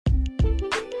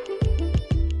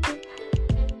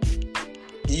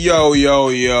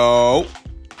Yo.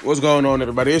 What's going on,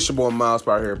 everybody? It's your boy Miles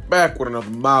Power here, back with another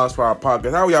Miles Power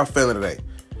podcast. How are y'all feeling today?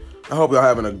 I hope y'all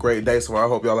having a great day. So I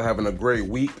hope y'all are having a great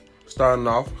week. Starting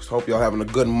off, hope y'all having a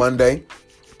good Monday.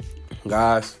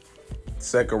 Guys,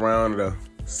 second round of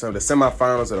the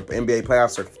semifinals of the NBA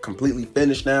playoffs are completely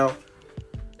finished now.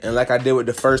 And like I did with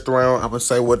the first round, I would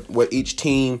say what each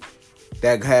team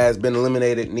that has been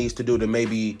eliminated needs to do to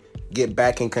maybe get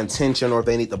back in contention, or if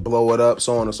they need to blow it up,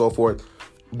 so on and so forth.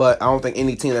 But I don't think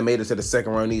any team that made it to the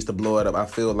second round needs to blow it up. I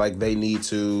feel like they need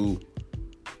to.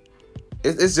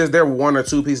 It's just they're one or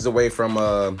two pieces away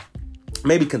from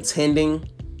maybe contending.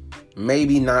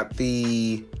 Maybe not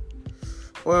the.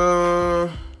 Well,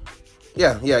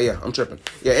 yeah. I'm tripping.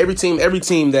 Yeah, every team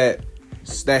that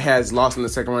has lost in the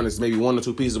second round is maybe one or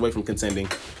two pieces away from contending.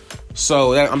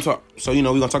 So we're gonna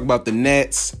talk about the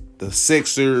Nets, the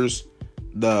Sixers,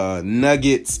 the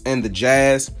Nuggets, and the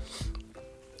Jazz.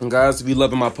 And guys, if you're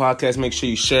loving my podcast, make sure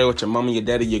you share with your mama, your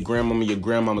daddy, your grandmama, your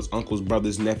grandmama's, uncles,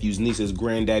 brothers, nephews, nieces,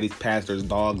 granddaddies, pastors,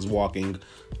 dogs walking,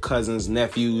 cousins,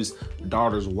 nephews,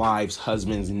 daughters, wives,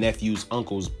 husbands, nephews,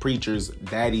 uncles, preachers,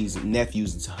 daddies,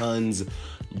 nephews, sons,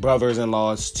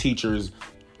 brothers-in-laws, teachers,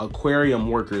 aquarium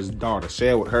workers' daughter.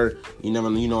 Share with her. You know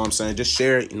what I'm saying? Just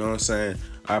share it. You know what I'm saying?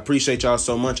 I appreciate y'all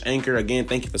so much. Anchor, again,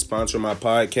 thank you for sponsoring my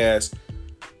podcast.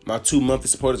 My 2 monthly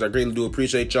supporters, I greatly do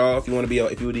appreciate y'all. If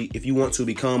you want to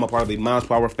become a part of the Miles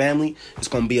Power family, it's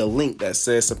going to be a link that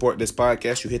says support this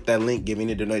podcast. You hit that link, give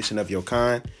any donation of your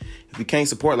kind. If you can't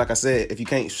support, like I said, if you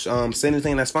can't send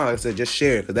anything, that's fine. Like I said, just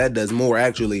share it, because that does more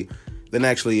than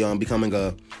becoming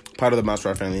a part of the Miles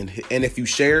Power family. And if you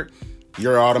share,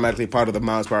 you're automatically part of the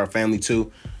Miles Power family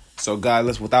too. So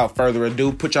guys, without further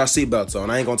ado, put y'all seatbelts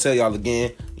on. I ain't going to tell y'all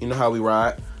again. You know how we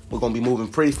ride. We're going to be moving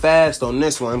pretty fast on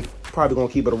this one. Probably going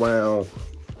to keep it around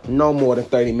no more than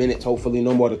 30 minutes. Hopefully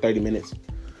no more than 30 minutes.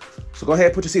 So go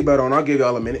ahead, put your seatbelt on. I'll give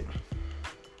y'all a minute.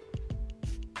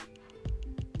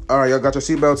 All right, y'all got your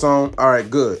seatbelts on? All right,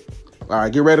 good. All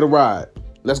right, get ready to ride.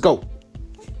 Let's go.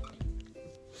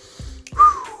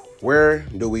 Where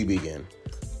do we begin?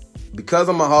 Because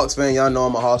I'm a Hawks fan, y'all know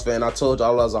I'm a Hawks fan. I told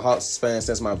y'all I was a Hawks fan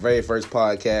since my very first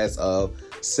podcast of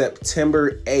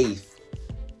September 8th,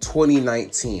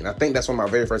 2019. I think that's when my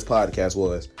very first podcast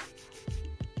was.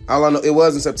 All I know, it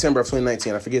was in September of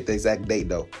 2019. I forget the exact date,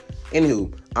 though.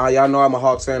 Anywho, y'all know I'm a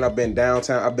Hawks fan. I've been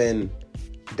downtown. I've been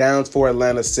down for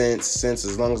Atlanta since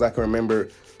as long as I can remember.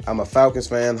 I'm a Falcons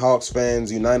fan, Hawks fan,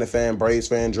 United fan, Braves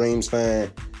fan, Dreams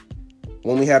fan.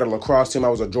 When we had a lacrosse team, I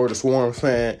was a Georgia Swarm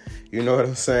fan. You know what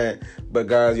I'm saying? But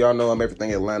guys, y'all know I'm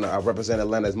everything Atlanta. I represent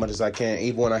Atlanta as much as I can.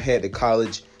 Even when I head to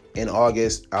college in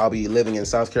August, I'll be living in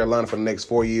South Carolina for the next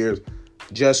 4 years.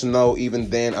 Just know, even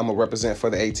then, I'm going to represent for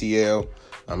the ATL.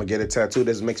 I'm going to get a tattoo.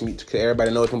 This makes me,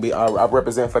 everybody knows it's going to be, I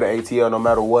represent for the ATL no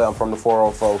matter what. I'm from the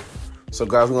 404. So,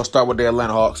 guys, we're going to start with the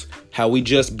Atlanta Hawks. How we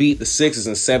just beat the Sixers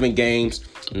in 7 games.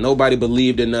 Nobody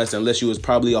believed in us unless you was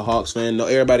probably a Hawks fan. No,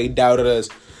 everybody doubted us.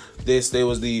 There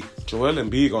was the Joel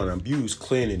Embiid going to abuse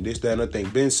Clint and this, that, and other thing.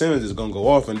 Ben Simmons is going to go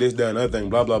off and this, that, and other thing.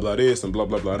 Blah, blah, blah this and blah,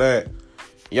 blah, blah that.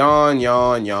 Yawn.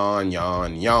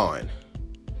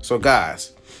 So,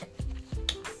 guys,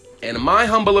 in my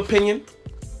humble opinion,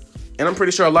 and I'm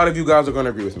pretty sure a lot of you guys are going to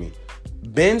agree with me,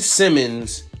 Ben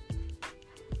Simmons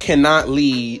cannot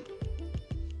lead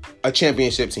a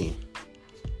championship team.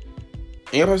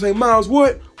 And everybody say, Miles,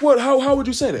 what? How would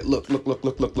you say that? Look.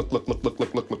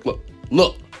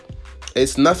 Look.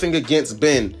 It's nothing against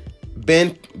Ben.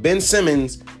 Ben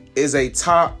Simmons is a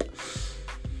top.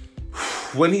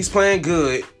 When he's playing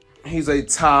good, he's a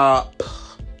top.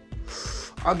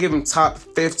 I'll give him top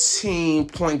 15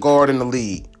 point guard in the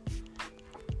league.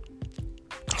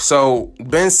 So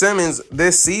Ben Simmons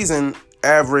this season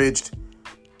averaged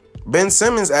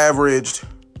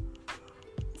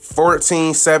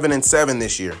 14, 7, and 7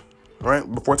 this year. Right?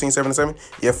 14, 7, and 7?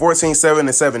 Yeah, 14, 7,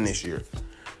 and 7 this year.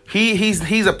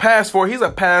 He's a pass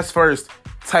first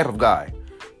type of guy.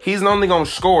 He's only gonna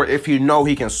score if you know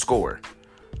he can score.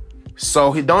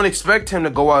 So don't expect him to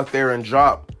go out there and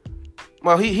drop.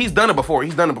 Well, he's done it before.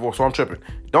 So I'm tripping.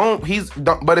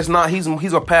 But it's not. He's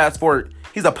a pass forward.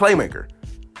 He's a playmaker.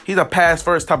 He's a pass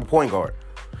first type of point guard.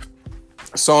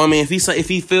 So I mean, if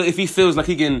he feels like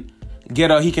he can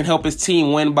he can help his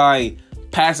team win by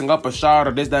passing up a shot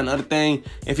or this, that, and other thing.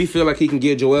 If he feel like he can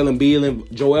get Joel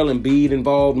Embiid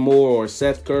involved more, or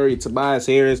Seth Curry, Tobias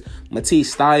Harris,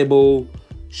 Matisse Thybulle,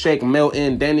 Shake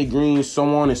Milton, Danny Green,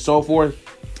 so on and so forth.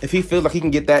 If he feels like he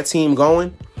can get that team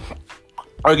going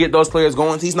or get those players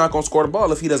going, he's not going to score the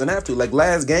ball if he doesn't have to. Like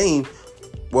last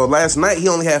night, he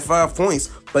only had 5 points,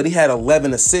 but he had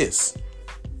 11 assists.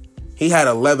 He had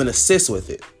 11 assists with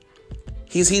it.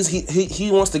 He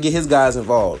wants to get his guys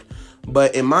involved.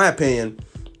 But in my opinion,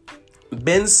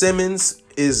 Ben Simmons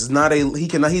is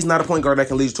he's not a point guard that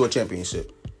can lead you to a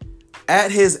championship.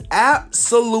 At his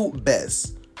absolute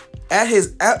best.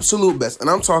 And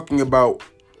I'm talking about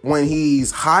when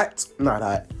he's not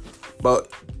hot,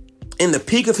 but in the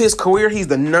peak of his career, he's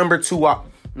the number 2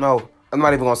 no, I'm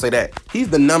not even going to say that. He's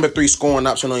the number 3 scoring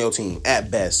option on your team at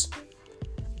best.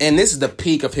 And this is the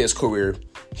peak of his career.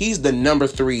 He's the number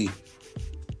 3.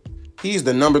 He's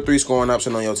the number 3 scoring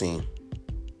option on your team.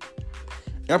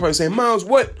 Y'all probably saying, Miles,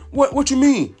 what you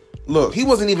mean? Look, he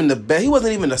wasn't even the best. He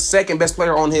wasn't even the second best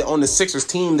player on the Sixers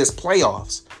team this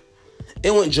playoffs.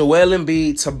 It went Joel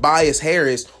Embiid, Tobias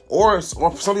Harris, or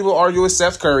some people argue it's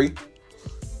Seth Curry.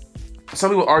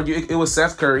 Some people argue it was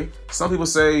Seth Curry. Some people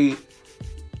say,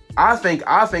 I think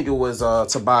it was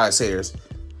Tobias Harris.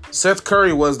 Seth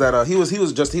Curry was that he was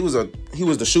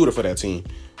the shooter for that team.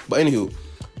 But anywho,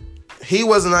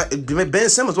 Ben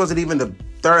Simmons wasn't even the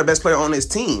 3rd best player on his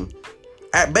team.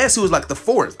 At best, he was like the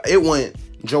 4th. It went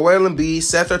Joel Embiid,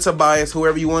 Seth or Tobias,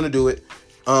 whoever you want to do it,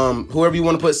 whoever you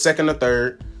want to put 2nd or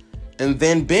 3rd, and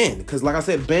then Ben. Because like I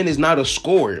said, Ben is not a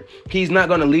scorer. He's not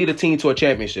going to lead a team to a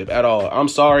championship at all. I'm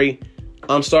sorry,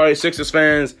 Sixers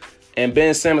fans. And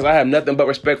Ben Simmons, I have nothing but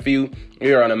respect for you.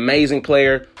 You're an amazing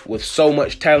player with so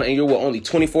much talent, and you're only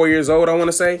 24 years old, I want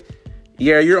to say?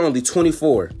 Yeah, you're only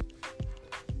 24.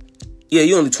 Yeah,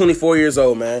 you're only 24 years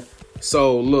old, man.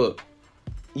 So, look,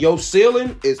 your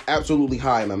ceiling is absolutely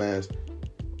high, my man.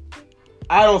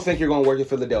 I don't think you're going to work in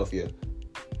Philadelphia.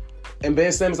 And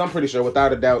Ben Simmons, I'm pretty sure,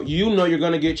 without a doubt, you know you're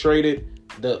going to get traded.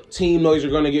 The team knows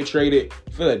you're going to get traded.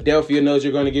 Philadelphia knows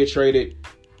you're going to get traded.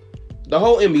 The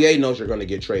whole NBA knows you're going to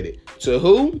get traded. To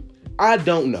who? I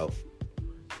don't know.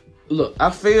 Look, I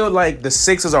feel like the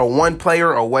Sixers are one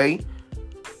player away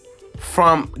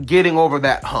from getting over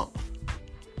that hump.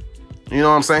 You know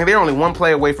what I'm saying? They're only one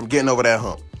player away from getting over that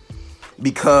hump.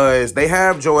 Because they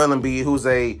have Joel Embiid, who's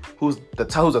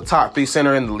a top 3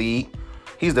 center in the league.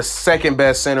 He's the 2nd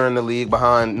best center in the league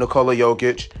behind Nikola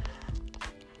Jokic.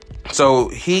 So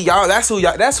that's who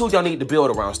y'all need to build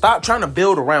around. Stop trying to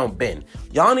build around Ben.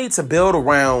 Y'all need to build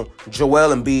around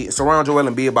Joel Embiid, surround Joel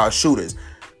Embiid about shooters.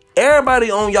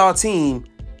 Everybody on y'all team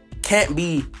can't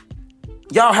be.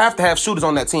 Y'all have to have shooters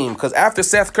on that team, because after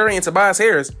Seth Curry and Tobias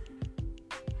Harris,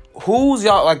 who's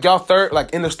y'all third,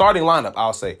 in the starting lineup,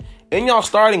 I'll say. In y'all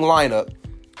starting lineup,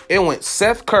 it went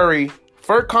Seth Curry,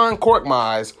 Furkan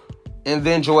Korkmaz, and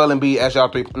then Joel Embiid as y'all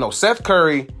 3. No, Seth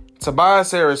Curry,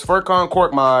 Tobias Harris, Furkan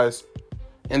Korkmaz,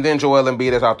 and then Joel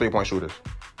Embiid as our 3-point shooters.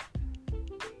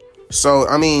 So,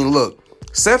 I mean, look,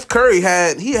 Seth Curry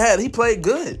he played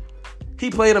good. He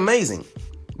played amazing.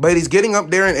 But he's getting up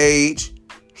there in age.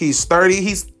 He's 30.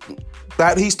 He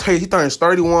turns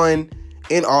 31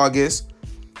 in August.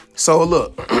 So,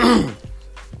 look,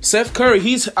 Seth Curry,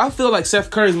 I feel like Seth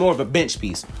Curry's more of a bench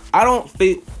piece. I don't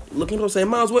think, look, you know what I'm saying,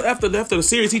 Miles, after the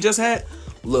series he just had,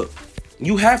 look,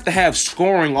 you have to have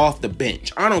scoring off the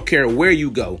bench. I don't care where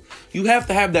you go. You have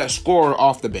to have that scorer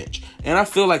off the bench. And I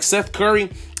feel like Seth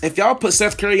Curry, if y'all put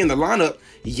Seth Curry in the lineup,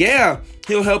 yeah,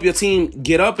 he'll help your team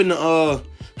get up in the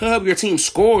he'll help your team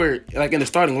score in the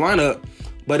starting lineup.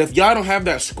 But if y'all don't have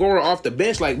that scorer off the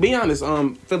bench, be honest,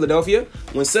 Philadelphia,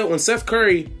 when Seth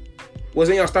Curry was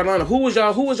in y'all starting lineup, who was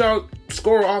y'all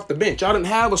scorer off the bench? Y'all didn't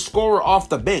have a scorer off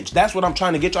the bench. That's what I'm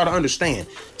trying to get y'all to understand.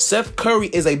 Seth Curry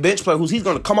is a bench player he's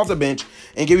going to come off the bench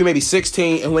and give you maybe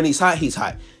 16, and when he's hot, he's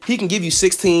hot. He can give you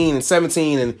 16 and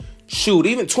 17 and shoot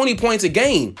even 20 points a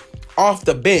game off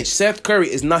the bench. Seth Curry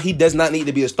he does not need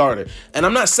to be a starter. And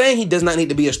I'm not saying he does not need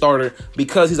to be a starter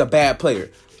because he's a bad player.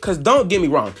 Because don't get me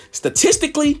wrong,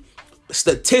 statistically,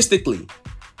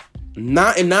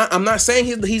 I'm not saying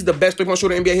he's the best 3-point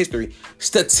shooter in NBA history.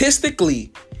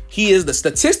 Statistically,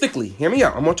 hear me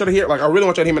out. I want y'all to hear, I really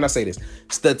want y'all to hear me when I say this.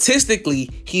 Statistically,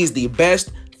 he's the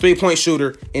best 3-point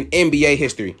shooter in NBA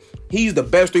history. He's the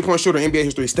best 3-point shooter in NBA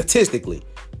history, statistically.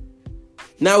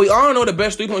 Now, we all know the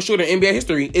best 3-point shooter in NBA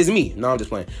history is me. No, I'm just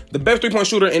playing. The best 3-point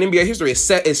shooter in NBA history is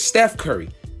Steph Curry.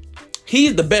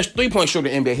 He's the best 3-point shooter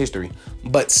in NBA history.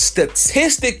 But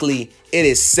statistically, it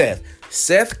is Seth.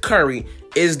 Seth Curry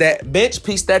is that bench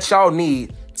piece that y'all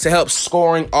need to help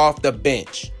scoring off the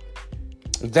bench.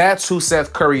 That's who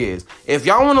Seth Curry is. If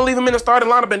y'all want to leave him in the starting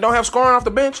lineup and don't have scoring off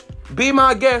the bench, be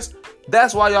my guest.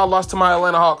 That's why y'all lost to my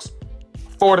Atlanta Hawks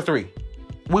 4-3.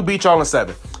 We beat y'all in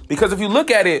 7. Because if you look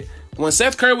at it, when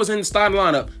Seth Curry was in the starting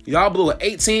lineup, y'all blew an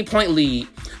 18-point lead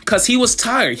because he was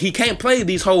tired. He can't play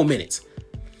these whole minutes.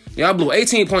 Y'all blew an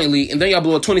 18-point lead, and then y'all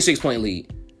blew a 26-point lead.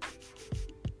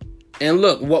 And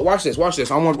look, watch this. I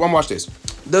want to watch this.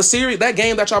 the series, that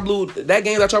game that y'all blew with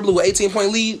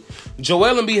 18-point lead,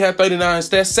 Joel Embiid had 39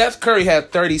 stats. Seth Curry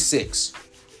had 36.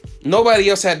 Nobody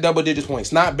else had double-digit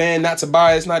points. Not Ben, not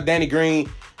Tobias, not Danny Green,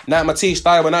 not Matisse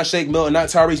Thybulle, not Shake Milton, not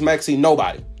Tyrese Maxey,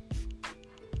 nobody.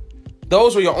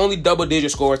 Those were your only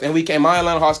double-digit scores, and my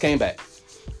Atlanta Hawks came back.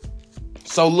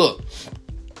 So, look,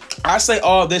 I say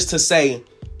all this to say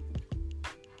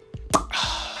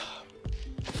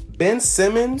Ben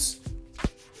Simmons,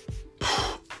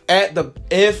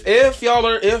 if y'all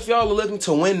are looking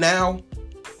to win now,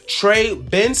 trade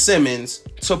Ben Simmons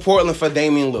to Portland for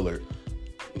Damian Lillard.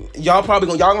 Y'all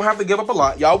gonna have to give up a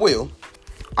lot. Y'all will.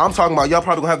 I'm talking about y'all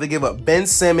probably gonna have to give up Ben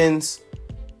Simmons,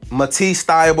 Matisse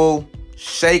Thybulle,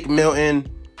 Shake Milton,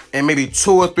 and maybe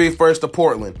 2 or 3 firsts to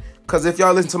Portland. Because if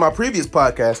y'all listen to my previous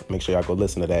podcast, make sure y'all go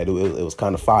listen to that. It was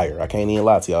kind of fire. I can't even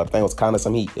lie to y'all. The thing was kind of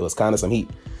some heat.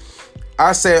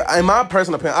 I said, in my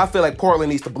personal opinion, I feel like Portland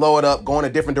needs to blow it up, go in a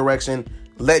different direction,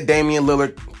 let Damian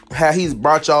Lillard, he's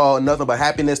brought y'all nothing but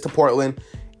happiness to Portland.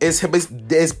 It's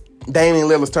Damian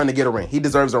Lillard's turn to get a ring. He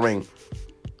deserves a ring.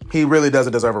 He really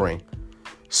doesn't deserve a ring.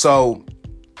 So,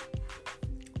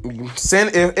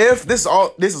 if this is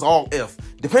all if.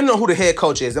 Depending on who the head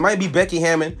coach is, it might be Becky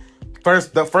Hammond,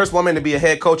 the first woman to be a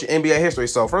head coach in NBA history.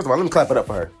 So, first of all, let me clap it up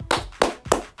for her.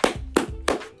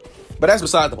 But that's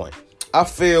beside the point. I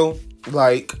feel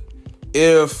like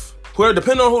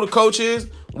depending on who the coach is,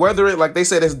 whether it, like they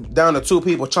said, it's down to 2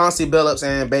 people, Chauncey Billups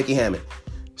and Becky Hammond.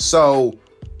 So,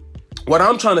 what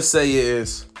I'm trying to say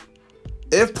is,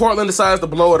 if Portland decides to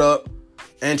blow it up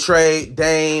and trade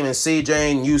Dame and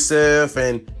CJ and Yusuf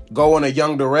and go in a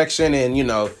young direction and,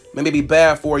 maybe be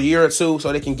bad for a year or 2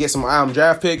 so they can get some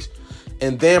draft picks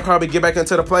and then probably get back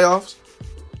into the playoffs,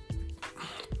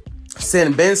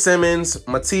 send Ben Simmons,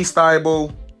 Matisse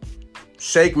Thybulle,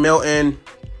 Shake Milton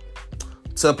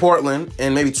to Portland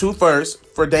and maybe 2 firsts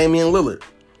for Damian Lillard.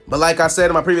 But like I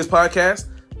said in my previous podcast,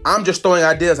 I'm just throwing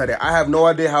ideas out there. I have no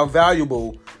idea how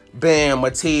valuable Ben,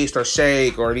 Matisse, or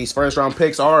Shake, or these first-round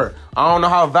picks are. I don't know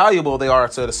how valuable they are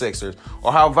to the Sixers,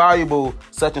 or how valuable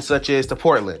such and such is to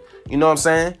Portland. You know what I'm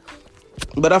saying?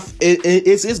 But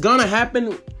it's gonna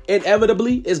happen.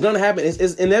 Inevitably, it's gonna happen.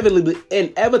 It's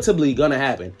inevitably gonna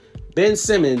happen. Ben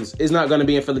Simmons is not gonna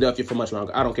be in Philadelphia for much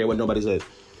longer. I don't care what nobody says.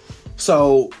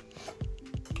 So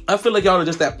I feel like y'all are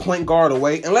just that point guard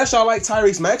away, unless y'all like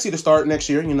Tyrese Maxey to start next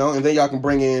year, and then y'all can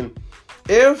bring in.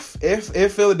 If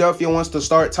Philadelphia wants to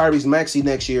start Tyrese Maxey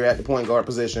next year at the point guard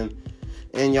position,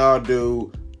 and y'all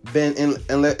do Ben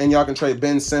and y'all can trade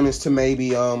Ben Simmons to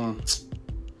maybe to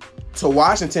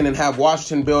Washington and have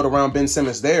Washington build around Ben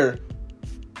Simmons there,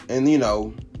 and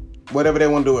whatever they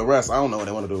want to do with Russ, I don't know what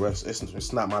they want to do with Russ.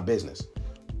 It's not my business.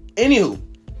 Anywho,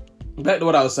 back to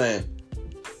what I was saying.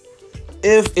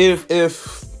 If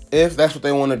that's what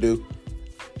they want to do,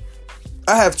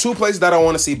 I have 2 places that I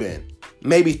want to see Ben,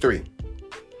 maybe 3.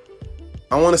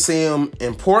 I want to see him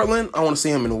in Portland. I want to see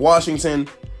him in Washington.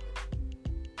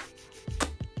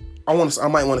 Just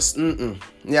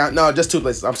 2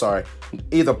 places. I'm sorry.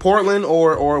 Either Portland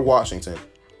or Washington.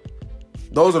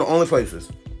 Those are the only places.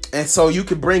 And so you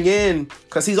could bring in,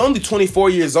 because he's only 24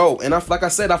 years old. And like I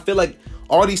said, I feel like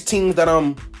all these teams that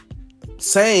I'm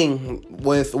saying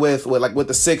with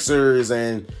the Sixers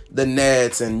and the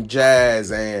Nets and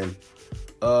Jazz and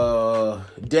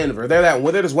Denver,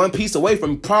 they're just one piece away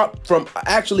from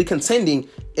actually contending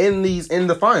in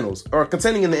the finals or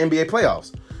contending in the NBA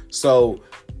playoffs. So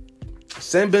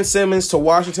send Ben Simmons to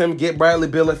Washington, get Bradley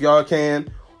Beal if y'all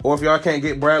can, or if y'all can't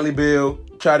get Bradley Beal,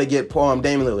 try to get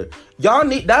Damian Lillard. Y'all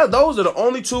need that. Those are the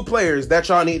only 2 players that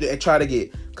y'all need to try to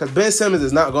get, because Ben Simmons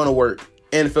is not going to work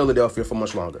in Philadelphia for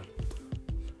much longer.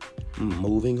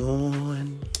 Moving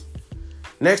on.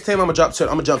 Next team, I'm gonna jump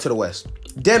to the West.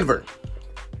 Denver.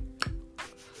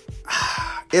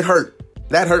 It hurt.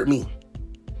 That hurt me.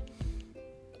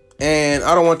 And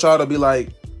I don't want y'all to be like,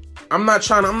 I'm not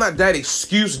that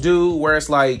excuse dude where it's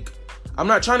like, I'm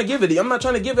not trying to give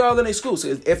y'all an excuse.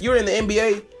 If you're in the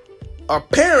NBA,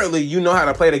 apparently you know how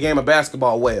to play the game of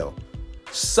basketball well.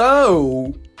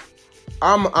 So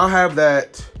I'll have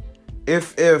that.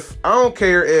 If I don't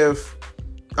care if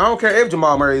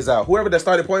Jamal Murray's out, whoever the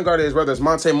starting point guard is, whether it's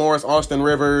Monte Morris, Austin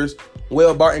Rivers,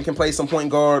 Will Barton can play some point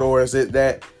guard, or is it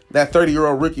that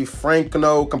 30-year-old rookie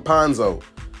Franco Campanzo?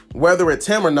 Whether it's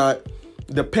him or not,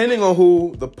 depending on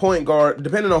who the point guard,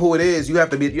 depending on who it is, you have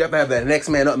to have that next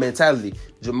man up mentality.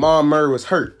 Jamal Murray was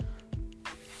hurt.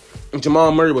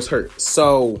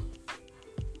 So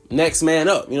next man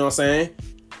up, you know what I'm saying?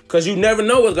 Because you never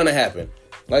know what's gonna happen.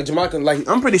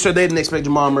 I'm pretty sure they didn't expect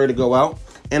Jamal Murray to go out.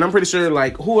 And I'm pretty sure,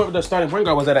 whoever the starting point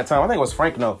guard was at that time, I think it was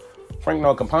Franco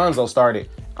Campanzo started.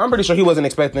 I'm pretty sure he wasn't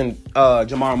expecting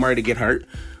Jamal Murray to get hurt.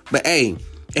 But hey,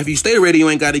 if you stay ready, you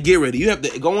ain't got to get ready. You have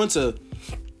to go into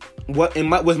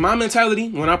with my mentality.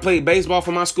 When I played baseball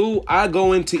for my school, I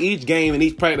go into each game and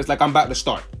each practice like I'm about to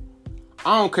start.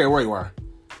 I don't care where you are.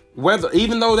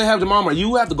 Even though they have Jamal Murray,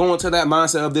 you have to go into that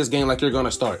mindset of this game like you're going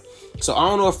to start. So I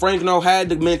don't know if Frank had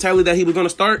the mentality that he was going to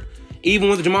start, even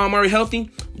with Jamal Murray healthy.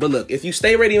 But look, if you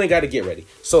stay ready, you ain't got to get ready.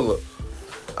 So look,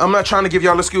 I'm not trying to give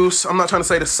y'all an excuse. I'm not trying to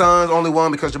say the Suns only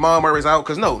won because Jamal Murray's out.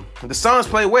 Because no, the Suns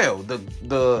play well.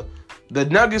 The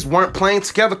Nuggets weren't playing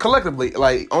together collectively.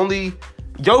 Like, only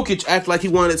Jokic acted like he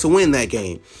wanted to win that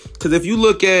game. Because if you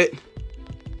look at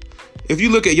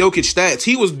Jokic's stats,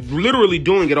 he was literally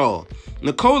doing it all.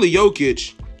 Nikola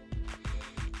Jokic,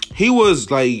 he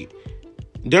was like,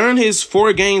 during his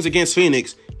 4 games against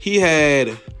Phoenix, he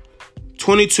had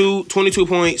 22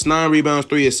 points, 9 rebounds,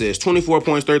 3 assists, 24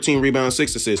 points, 13 rebounds,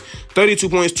 6 assists, 32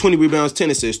 points, 20 rebounds, 10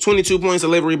 assists, 22 points,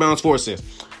 11 rebounds, 4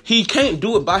 assists. He can't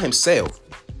do it by himself.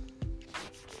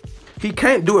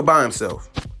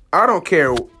 I don't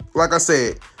care. Like I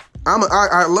said,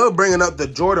 I love bringing up the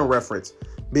Jordan reference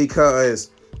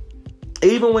because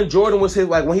even when Jordan was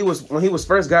when he was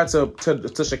first got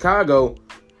to Chicago,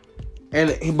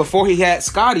 and before he had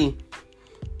Scottie,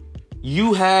 he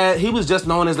was just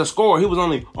known as the scorer. He was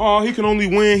he can only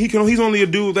win. He's only a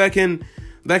dude that can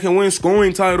win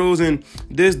scoring titles and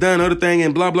this, that, and other thing,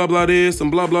 and blah blah blah this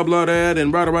and blah blah blah that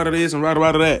and rada rada this and rada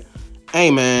rada that. Hey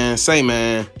man,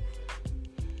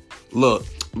 look,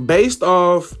 based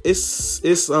off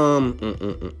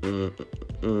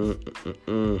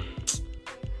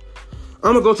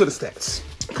I'm gonna go to the stats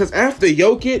because after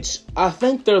Jokic, I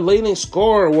think their leading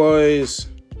scorer was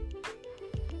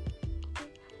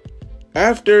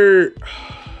after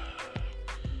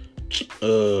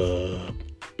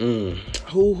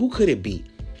who could it be?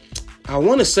 I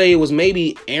want to say it was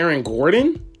maybe Aaron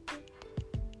Gordon.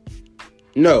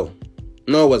 No,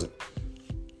 it wasn't.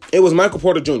 It was Michael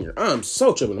Porter Jr. I'm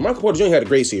so tripping. Michael Porter Jr. had a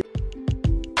great series.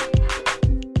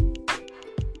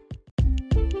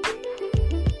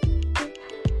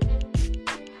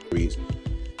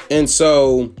 And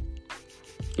so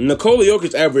Nikola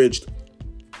Jokic averaged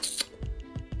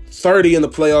 30 in the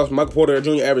playoffs. Michael Porter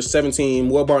Jr. averaged 17.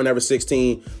 Will Barton averaged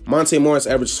 16. Monte Morris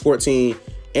averaged 14.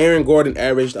 Aaron Gordon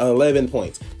averaged 11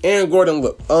 points. Aaron Gordon,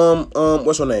 look,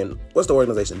 what's your name? What's the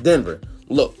organization? Denver.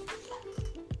 Look,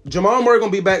 Jamal Murray gonna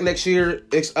be back next year.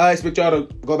 I expect y'all to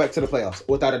go back to the playoffs,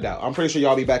 without a doubt. I'm pretty sure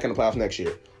y'all be back in the playoffs next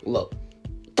year. Look,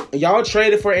 y'all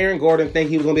traded for Aaron Gordon, think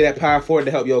he was gonna be that power forward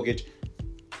to help Jokic.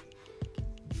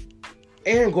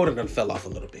 Aaron Gordon done fell off a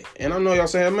little bit. And I know y'all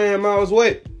saying, man, Miles,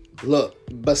 what? Look,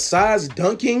 besides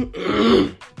dunking,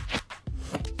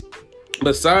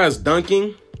 besides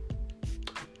dunking,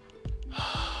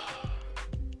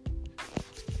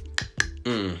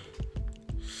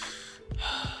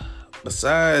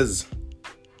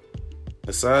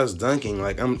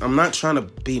 like I'm not trying to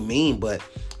be mean, but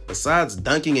besides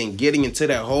dunking and getting into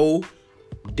that hole,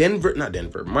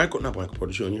 Michael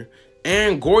Porter Jr.,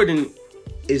 Aaron Gordon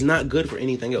is not good for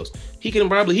anything else. He can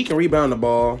rebound the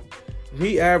ball.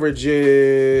 He averaged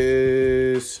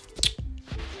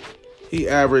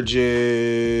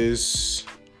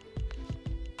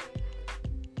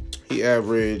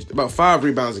about 5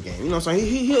 rebounds a game. You know what I'm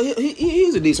saying?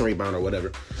 He's a decent rebounder or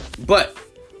whatever. But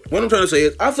what I'm trying to say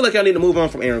is, I feel like I need to move on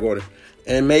from Aaron Gordon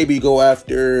and maybe go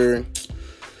after,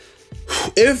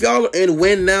 if y'all are in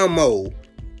win now mode,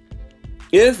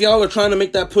 if y'all are trying to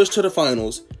make that push to the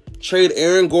finals, trade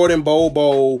Aaron Gordon,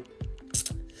 Bobo,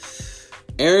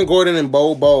 and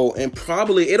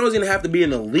probably it doesn't even have to be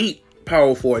an elite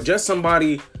power forward, just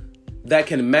somebody that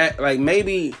can match, like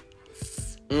maybe,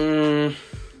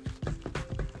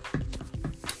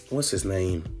 what's his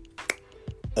name?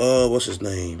 Oh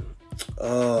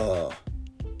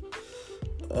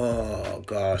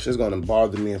gosh, it's gonna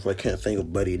bother me if I can't think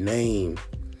of buddy's name.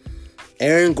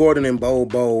 Aaron Gordon and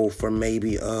Bobo for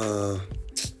maybe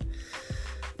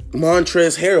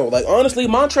Montrezl Harrell. Like, honestly,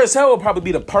 Montrezl Harrell would probably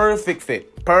be the perfect fit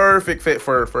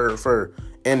for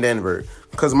in Denver,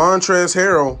 because Montrezl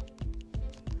Harrell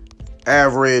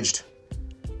averaged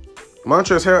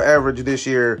this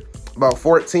year about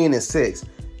 14 and 6.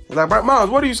 He's like, Miles,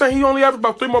 what are you saying? He only averaged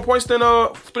about 3 more points than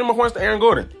Aaron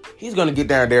Gordon. He's gonna get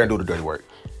down there and do the dirty work.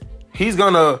 He's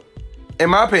gonna, in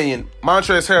my opinion,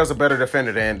 Montrezl Harrell's a better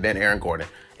defender than Aaron Gordon.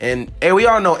 And we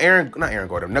all know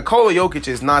Nikola Jokic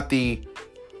is not the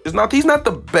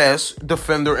best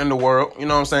defender in the world. You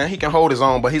know what I'm saying? He can hold his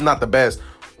own, but he's not the best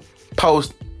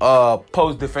post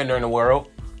defender in the world.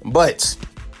 But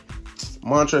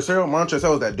Montrezl Harrell is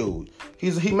that dude.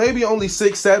 He may be only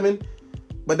 6'7",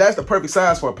 But that's the perfect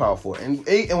size for a power forward. And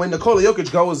when Nikola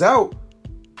Jokic goes out,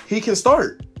 he can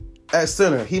start at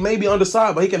center. He may be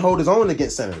undersized, but he can hold his own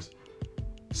against centers.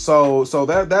 So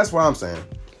that's what I'm saying.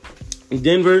 In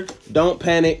Denver, don't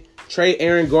panic. Trade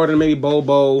Aaron Gordon, maybe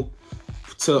Bobo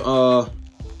to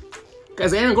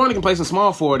because Aaron Gordon can play some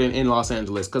small forward in Los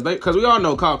Angeles. Because we all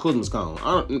know Kyle Kuzma's gone.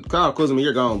 Kyle Kuzma,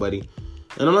 you're gone, buddy.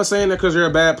 And I'm not saying that because you're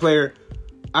a bad player.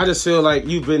 I just feel like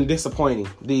you've been disappointing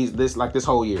this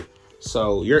whole year.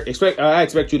 So I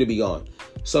expect you to be gone.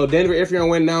 So Denver, if you're in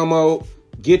win now mode,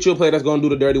 get you a player that's going to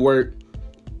do the dirty work.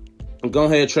 And go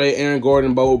ahead, trade Aaron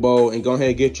Gordon, Bobo, and go ahead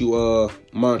and get you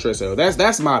Montrezl.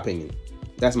 That's my opinion.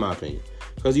 That's my opinion.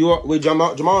 Because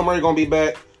Jamal Murray going to be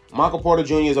back. Michael Porter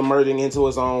Jr. is emerging into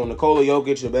his own. Nikola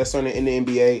Jokic, the best center in the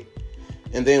NBA,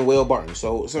 and then Will Barton.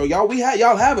 So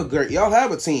y'all have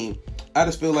a team. I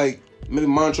just feel like maybe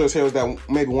Montrezl is that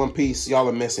maybe one piece y'all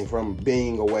are missing from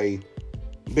being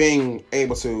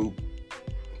able to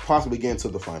possibly get into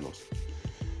the finals.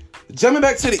 Jumping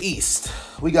back to the East,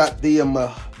 we got the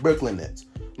Brooklyn Nets.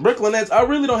 Brooklyn Nets, I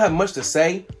really don't have much to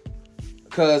say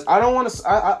because I don't want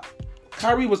to.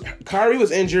 Kyrie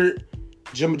was injured.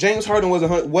 James Harden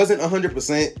wasn't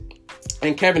 100%,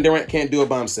 and Kevin Durant can't do it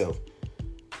by himself.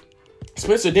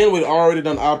 Spencer Dinwiddie already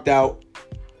done opted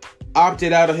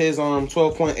out of his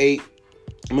 $12.8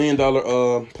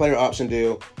 million player option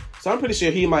deal. So I'm pretty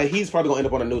sure he's probably gonna end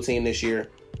up on a new team this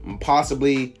year.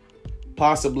 Possibly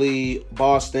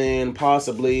Boston,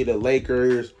 possibly the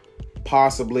Lakers,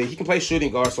 possibly he can play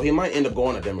shooting guard, so he might end up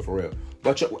going to Denver for real.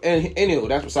 But anyway,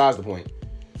 that's besides the point.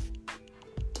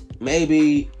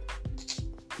 Maybe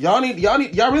y'all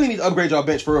really need to upgrade y'all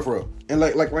bench for real. And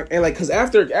because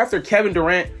after Kevin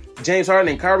Durant, James Harden,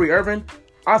 and Kyrie Irving,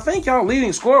 I think y'all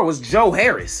leading scorer was Joe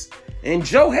Harris, and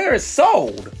Joe Harris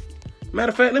sold. Matter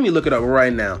of fact, let me look it up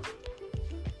right now.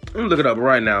 Let me look it up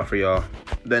right now for y'all.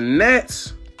 The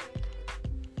Nets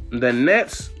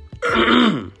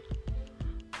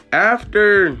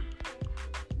after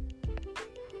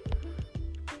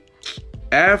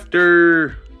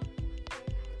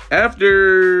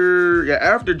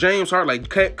James Harden, like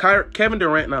Kevin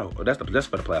Durant, no, that's for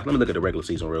the playoffs. Let me look at the regular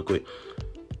season real quick.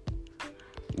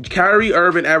 Kyrie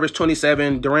Irving averaged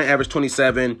 27, Durant averaged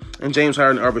 27, and James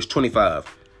Harden averaged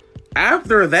 25.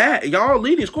 After that, y'all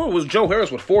leading scorer was Joe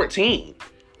Harris with 14.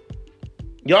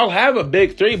 Y'all have a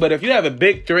big three, but if you have a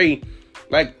big three,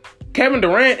 like Kevin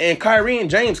Durant and Kyrie and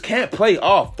James can't play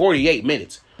off 48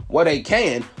 minutes. Well, they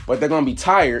can, but they're going to be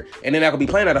tired, and then they're going to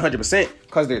be playing at 100%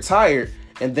 because they're tired,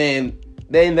 and then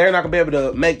they're not going to be able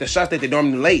to make the shots that they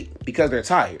normally late because they're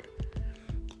tired.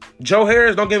 Joe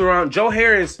Harris, don't get me wrong, Joe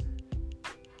Harris,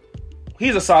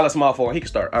 he's a solid small forward. He can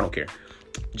start. I don't care.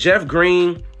 Jeff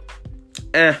Green,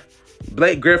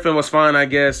 Blake Griffin was fine, I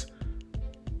guess.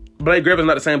 Blake Griffin's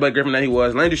not the same Blake Griffin that he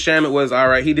was. Landry Shamet was all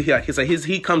right. He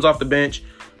comes off the bench.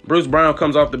 Bruce Brown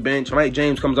comes off the bench. Mike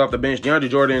James comes off the bench. DeAndre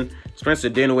Jordan, Spencer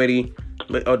Dinwiddie.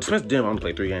 Spencer Dinwiddie only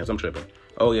played 3 games. I'm tripping.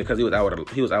 Oh yeah, because he was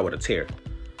out with a tear.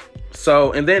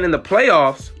 So, and then in the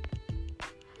playoffs,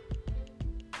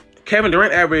 Kevin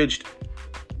Durant averaged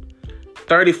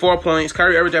 34 points.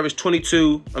 Kyrie Irving averaged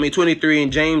 23,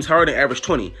 and James Harden averaged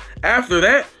 20. After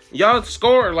that, y'all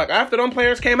scored, like after them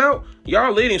players came out,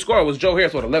 y'all leading scorer was Joe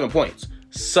Harris with 11 points.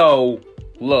 So,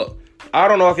 look, I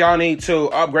don't know if y'all need to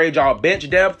upgrade y'all bench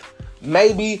depth.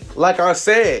 Maybe, like I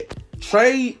said,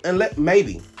 trade and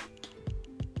maybe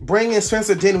bring in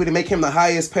Spencer Dinwiddie to make him the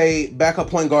highest paid backup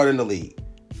point guard in the league.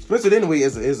 Spencer Dinwiddie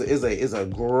is a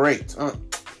great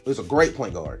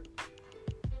point guard.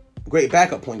 Great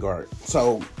backup point guard.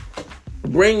 So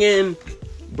bring in,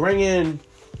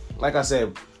 like I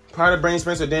said, probably bring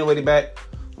Spencer Dinwiddie back,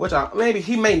 which maybe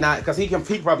he may not, because he can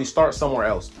probably start somewhere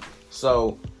else.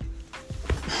 So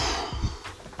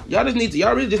y'all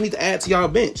really just need to add to y'all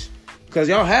bench, because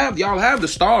y'all have the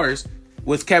stars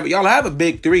with Kevin. Y'all have a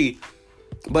big three,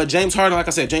 but James Harden, like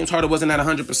I said, James Harden wasn't at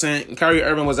 100%, and Kyrie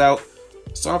Irving was out.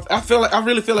 So I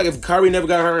really feel like if Kyrie never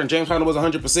got hurt and James Harden was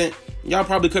 100%, y'all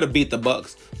probably could have beat the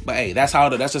Bucks. But hey, that's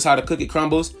just how the cookie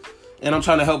crumbles. And I'm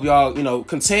trying to help y'all,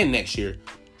 contend next year.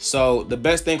 So the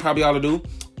best thing probably y'all to do,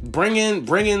 bring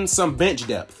in some bench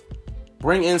depth.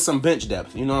 Bring in some bench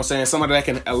depth. You know what I'm saying? Somebody that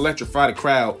can electrify the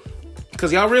crowd.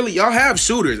 Because y'all have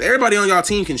shooters. Everybody on y'all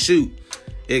team can shoot.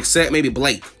 Except maybe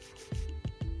Blake.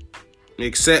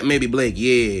 Yeah,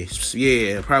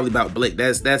 probably about Blake.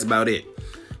 That's about it.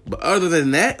 But other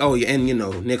than that, oh yeah, and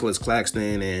Nicholas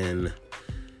Claxton and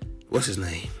what's his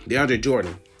name? DeAndre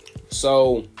Jordan.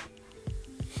 So,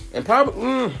 and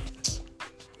probably,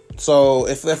 so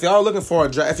if y'all looking for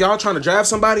if y'all trying to draft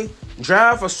somebody,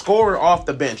 draft a scorer off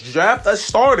the bench. Draft a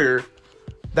starter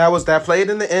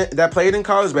that played in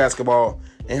college basketball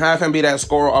and have him be that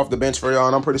scorer off the bench for y'all.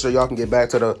 And I'm pretty sure y'all can get back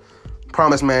to the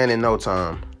promised man in no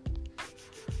time.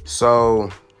 So,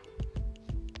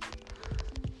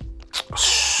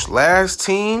 last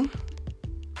team,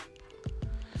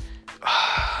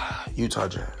 Utah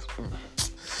Jazz.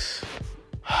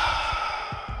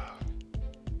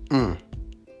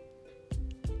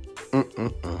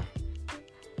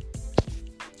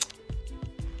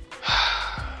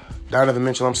 Donovan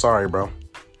Mitchell, I'm sorry, bro.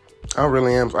 I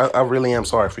really am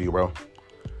sorry for you, bro.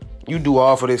 You do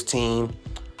all for this team,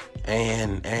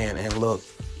 and look,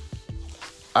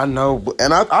 I know,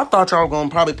 and I thought y'all were gonna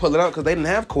probably pull it up because they didn't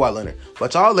have Kawhi Leonard,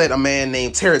 but y'all let a man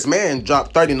named Terrence Mann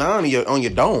drop 39 on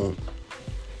your dome.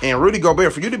 And Rudy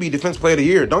Gobert, for you to be Defensive Player of the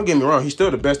Year, don't get me wrong, he's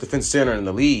still the best defensive center in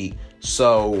the league.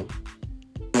 So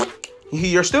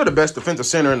you're still the best defensive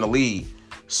center in the league.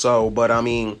 So, but I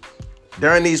mean,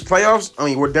 during these playoffs,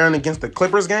 we're during against the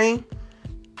Clippers game,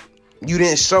 you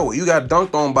didn't show it. You got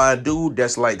dunked on by a dude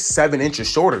that's like 7 inches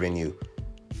shorter than you.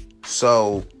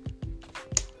 So,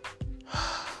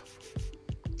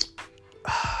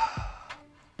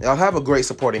 y'all have a great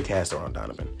supporting cast around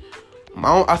Donovan.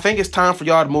 I think it's time for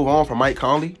y'all to move on from Mike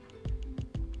Conley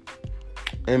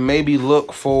and maybe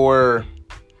look for,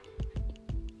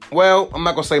 well, I'm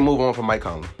not going to say move on from Mike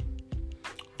Conley.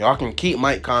 Y'all can keep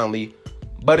Mike Conley,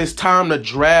 but it's time to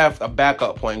draft a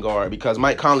backup point guard because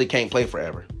Mike Conley can't play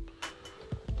forever.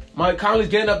 Mike Conley's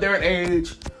getting up there in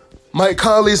age. Mike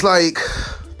Conley's getting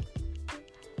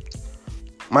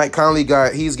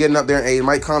up there in age.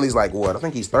 Mike Conley's like what? I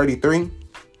think he's 33.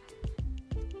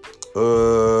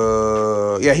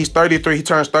 Yeah, he's 33. He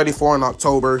turns 34 in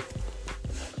October.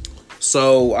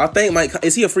 So I think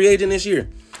is he a free agent this year?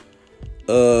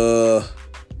 I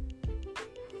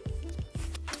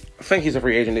think he's a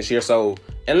free agent this year. So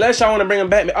unless y'all want to bring him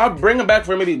back, I'll bring him back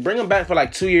for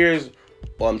like 2 years.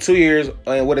 2 years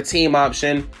with a team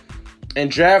option, and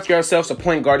draft yourselves a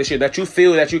point guard this year that you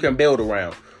feel that you can build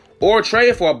around, or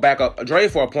trade for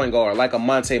a point guard like a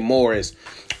Monte Morris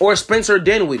or Spencer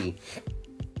Dinwiddie.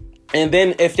 And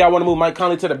then if y'all want to move Mike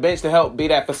Conley to the bench to help be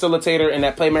that facilitator and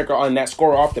that playmaker on that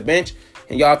scorer off the bench,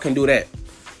 and y'all can do that.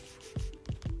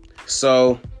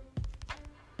 So,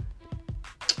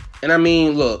 and I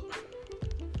mean, look,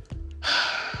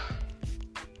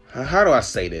 how do I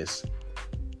say this?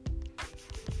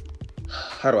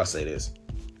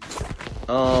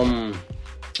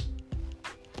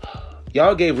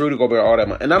 Y'all gave Rudy Gobert all that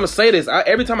money, and I'm gonna say this.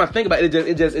 Every time I think about it,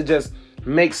 it just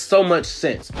makes so much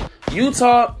sense.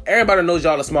 Utah, everybody knows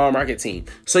y'all a small market team,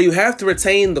 so you have to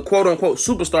retain the quote unquote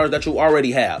superstars that you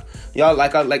already have. Y'all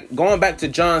like going back to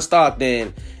John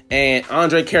Stockton and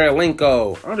Andre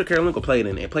Karolinko. Andre Karolinko played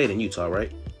in Utah,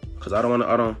 right? Because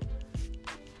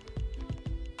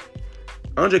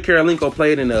Andre Karolinko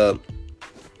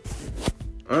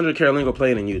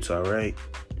played in Utah, right?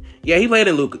 Yeah, he played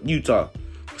in Utah.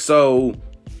 So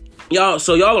y'all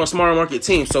are a smart market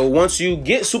team. So once you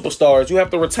get superstars, you have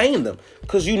to retain them.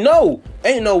 Because ain't no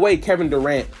way Kevin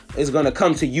Durant is going to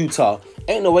come to Utah.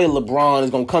 Ain't no way LeBron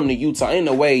is going to come to Utah. Ain't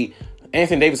no way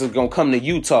Anthony Davis is going to come to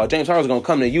Utah. James Harden is going to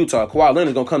come to Utah. Kawhi Leonard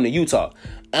is going to come to Utah.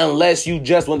 Unless you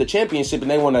just won the championship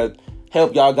and they want to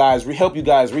help you guys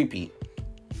repeat.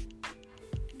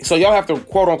 So y'all have to,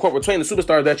 quote-unquote, retain the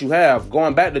superstars that you have,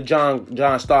 going back to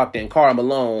John Stockton, Karl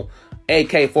Malone,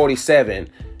 AK-47,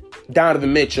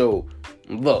 Donovan Mitchell.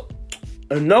 Look,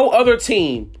 no other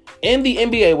team in the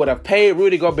NBA would have paid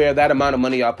Rudy Gobert that amount of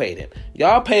money y'all paid him.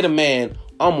 Y'all paid a man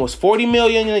almost $40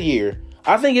 million a year.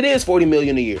 I think it is $40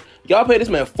 million a year. Y'all paid this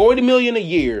man $40 million a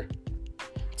year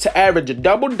to average a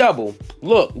double-double.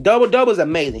 Look, double-double is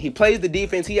amazing. He plays the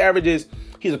defense. He's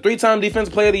a 3-time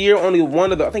Defensive Player of the Year. I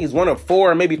think he's one of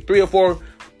 4 or maybe 3 or 4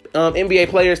 NBA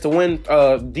players to win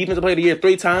Defensive Player of the Year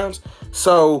 3 times.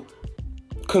 So,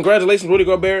 congratulations, Rudy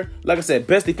Gobert. Like I said,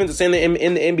 best defensive center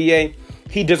in the NBA.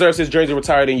 He deserves his jersey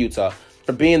retired in Utah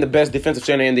for being the best defensive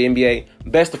center in the NBA,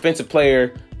 best defensive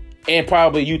player, and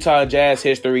probably Utah Jazz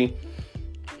history.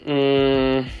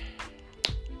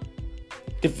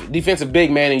 Defensive big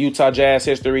man in Utah Jazz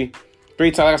history.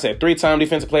 3-time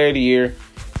Defensive Player of the Year.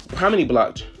 How many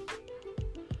blocks?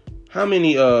 Does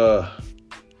he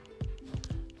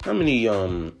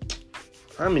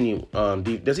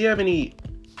have any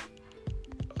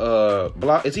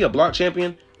block? Is he a block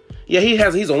champion? Yeah,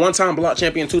 he's a 1-time block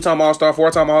champion, 2-time All-Star,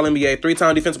 4-time All-NBA,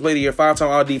 3-time Defensive Player of the Year, 5-time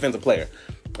All-Defensive Player.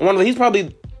 He's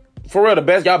probably, for real,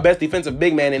 y'all best defensive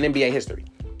big man in NBA history.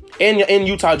 In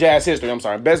Utah Jazz history, I'm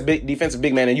sorry. Best defensive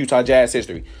big man in Utah Jazz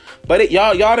history. But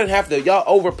y'all didn't have to, y'all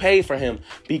overpaid for him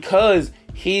because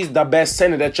he's the best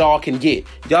center that y'all can get.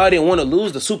 Y'all didn't want to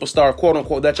lose the superstar, quote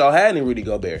unquote, that y'all had in Rudy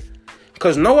Gobert.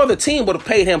 Because no other team would have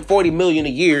paid him $40 million a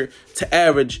year to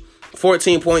average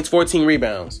 14 points, 14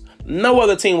 rebounds. No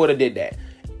other team would have did that.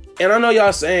 And I know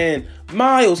y'all saying,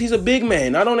 Miles, he's a big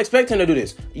man. I don't expect him to do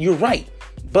this. You're right.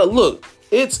 But look,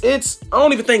 it's. I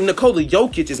don't even think Nikola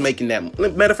Jokic is making that.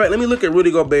 Matter of fact, let me look at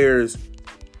Rudy Gobert's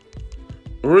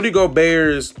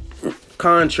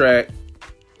contract.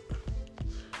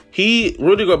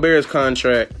 Rudy Gobert's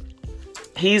contract.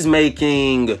 He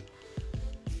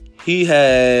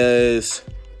has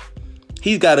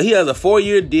a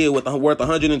 4-year deal worth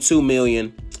 $102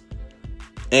 million,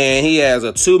 and he has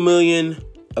 $1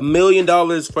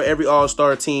 million for every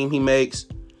All-Star team he makes.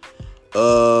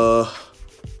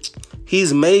 His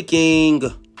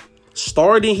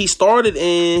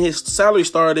salary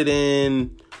started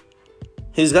in.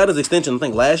 He's got his extension, I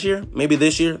think, last year, maybe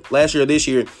this year, last year or this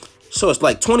year. So it's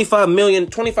like $25.5 million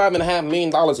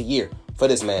a year for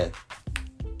this man.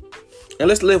 And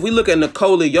if we look at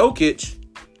Nikola Jokic,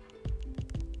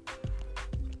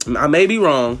 I may be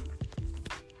wrong.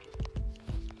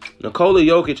 Nikola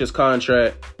Jokic's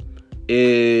contract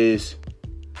is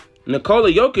he's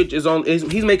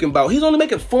only making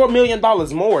 $4 million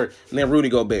more than Rudy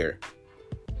Gobert.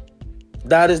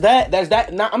 That's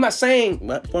that. Now, I'm not saying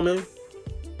what, $4 million.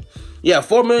 Yeah,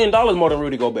 $4 million more than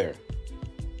Rudy Gobert.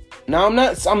 Now I'm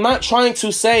not trying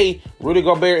to say Rudy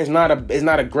Gobert is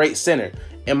not a great center.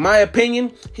 In my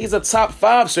opinion, he's a top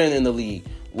 5 center in the league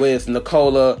with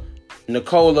Nikola,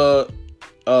 Joel,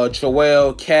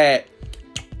 Cat.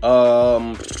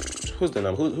 Who's the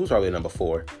number? Who's probably number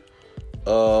 4?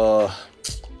 I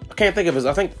can't think of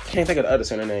the other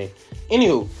center name.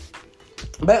 Anywho,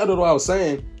 back to what I was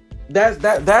saying.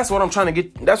 That's what I'm trying to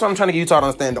get. That's what I'm trying to get Utah to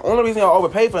understand. The only reason y'all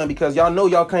overpay for him because y'all know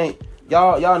y'all can't.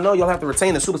 Y'all know y'all have to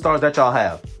retain the superstars that y'all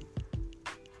have.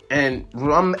 And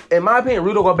in my opinion,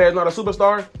 Rudy Gobert is not a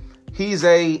superstar. He's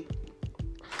a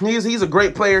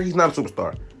great player. He's not a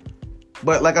superstar.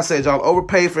 But like I said, y'all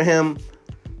overpay for him.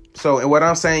 So and what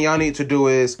I'm saying y'all need to do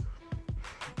is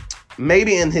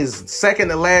maybe in his second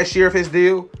to last year of his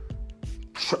deal.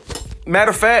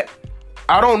 Matter of fact,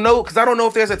 I don't know because I don't know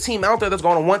if there's a team out there that's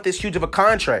going to want this huge of a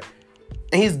contract.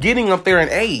 And he's getting up there in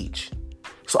age.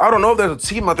 So I don't know if there's a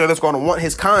team out there that's going to want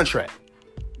his contract.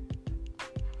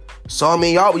 So I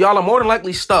mean, y'all are more than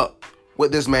likely stuck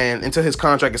with this man until his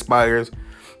contract expires.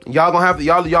 Y'all gonna have to,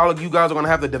 you guys are gonna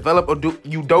have to develop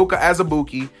Udoka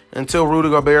Azubuike until Rudy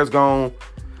Gobert's gone.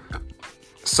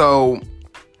 So,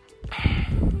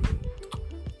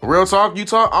 real talk,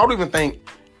 Utah, I don't even think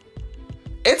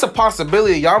it's a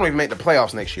possibility y'all don't even make the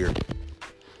playoffs next year.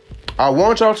 I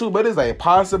want y'all to, but it's a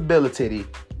possibility.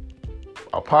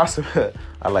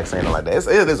 I like saying it like that.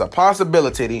 It is a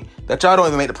possibility that y'all don't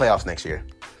even make the playoffs next year.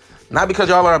 Not because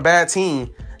y'all are a bad team.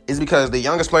 It's because the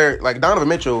youngest player, like Donovan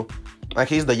Mitchell, like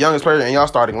he's the youngest player in y'all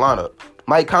starting lineup.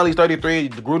 Mike Conley's 33.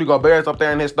 Rudy Gobert's up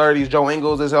there in his 30s. Joe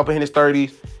Ingles is up in his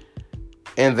 30s.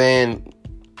 And then,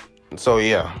 so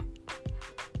yeah.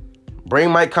 Bring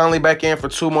Mike Conley back in for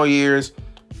 2 more years.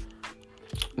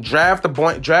 Draft the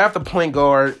point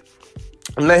guard.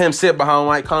 And let him sit behind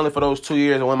Mike Conley for those 2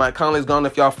 years. And when Mike Conley's gone,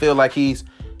 if you feel like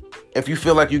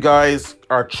you guys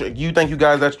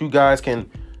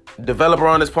can develop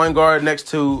around this point guard next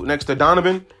to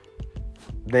Donovan,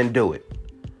 then do it.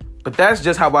 But that's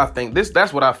just how I think.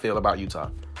 That's what I feel about Utah.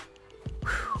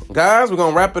 Whew. Guys, we're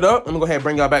going to wrap it up. I'm going to go ahead and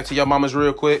bring y'all back to your mamas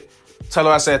real quick. Tell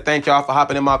her I said thank y'all for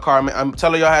hopping in my car. I'm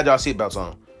telling y'all had y'all seatbelts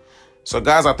on. So,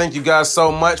 guys, I thank you guys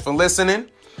so much for listening.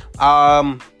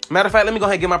 Matter of fact, let me go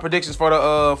ahead and get my predictions for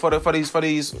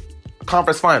these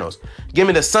conference finals. Give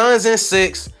me the Suns in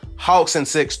 6, Hawks in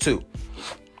 6 too.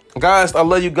 Guys, I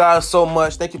love you guys so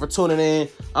much. Thank you for tuning in.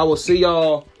 I will see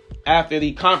y'all after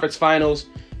the conference finals.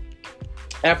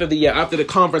 After the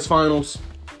conference finals,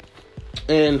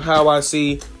 and how I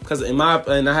see, because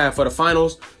I have for the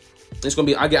finals, it's gonna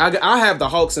be I have the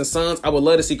Hawks and Suns. I would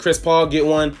love to see Chris Paul get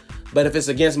one, but if it's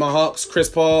against my Hawks, Chris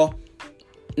Paul,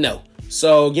 no.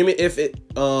 So give me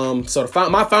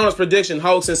my finals prediction: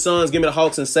 Hawks and Suns. Give me the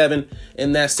Hawks in 7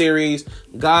 in that series,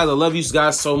 guys. I love you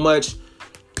guys so much.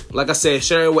 Like I said,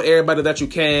 share it with everybody that you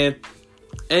can.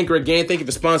 Anchor, again, thank you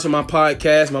for sponsoring my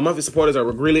podcast. My monthly supporters, I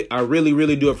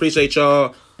really do appreciate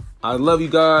y'all. I love you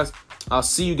guys. I'll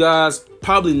see you guys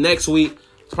probably next week.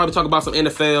 Probably talk about some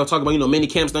NFL. Talk about, mini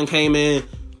camps done came in.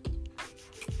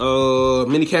 How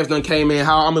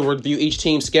I'm going to review each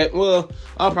team's schedule. Well,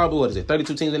 I'll probably,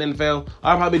 32 teams in NFL.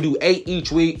 I'll probably do 8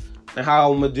 each week. And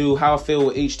how I feel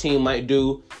what each team might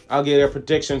do. I'll get a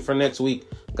prediction for next week.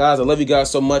 Guys, I love you guys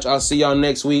so much. I'll see y'all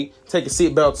next week. Take your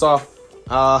seatbelts off.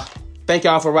 Thank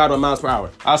y'all for riding on Miles Per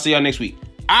Hour. I'll see y'all next week.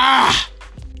 Ah!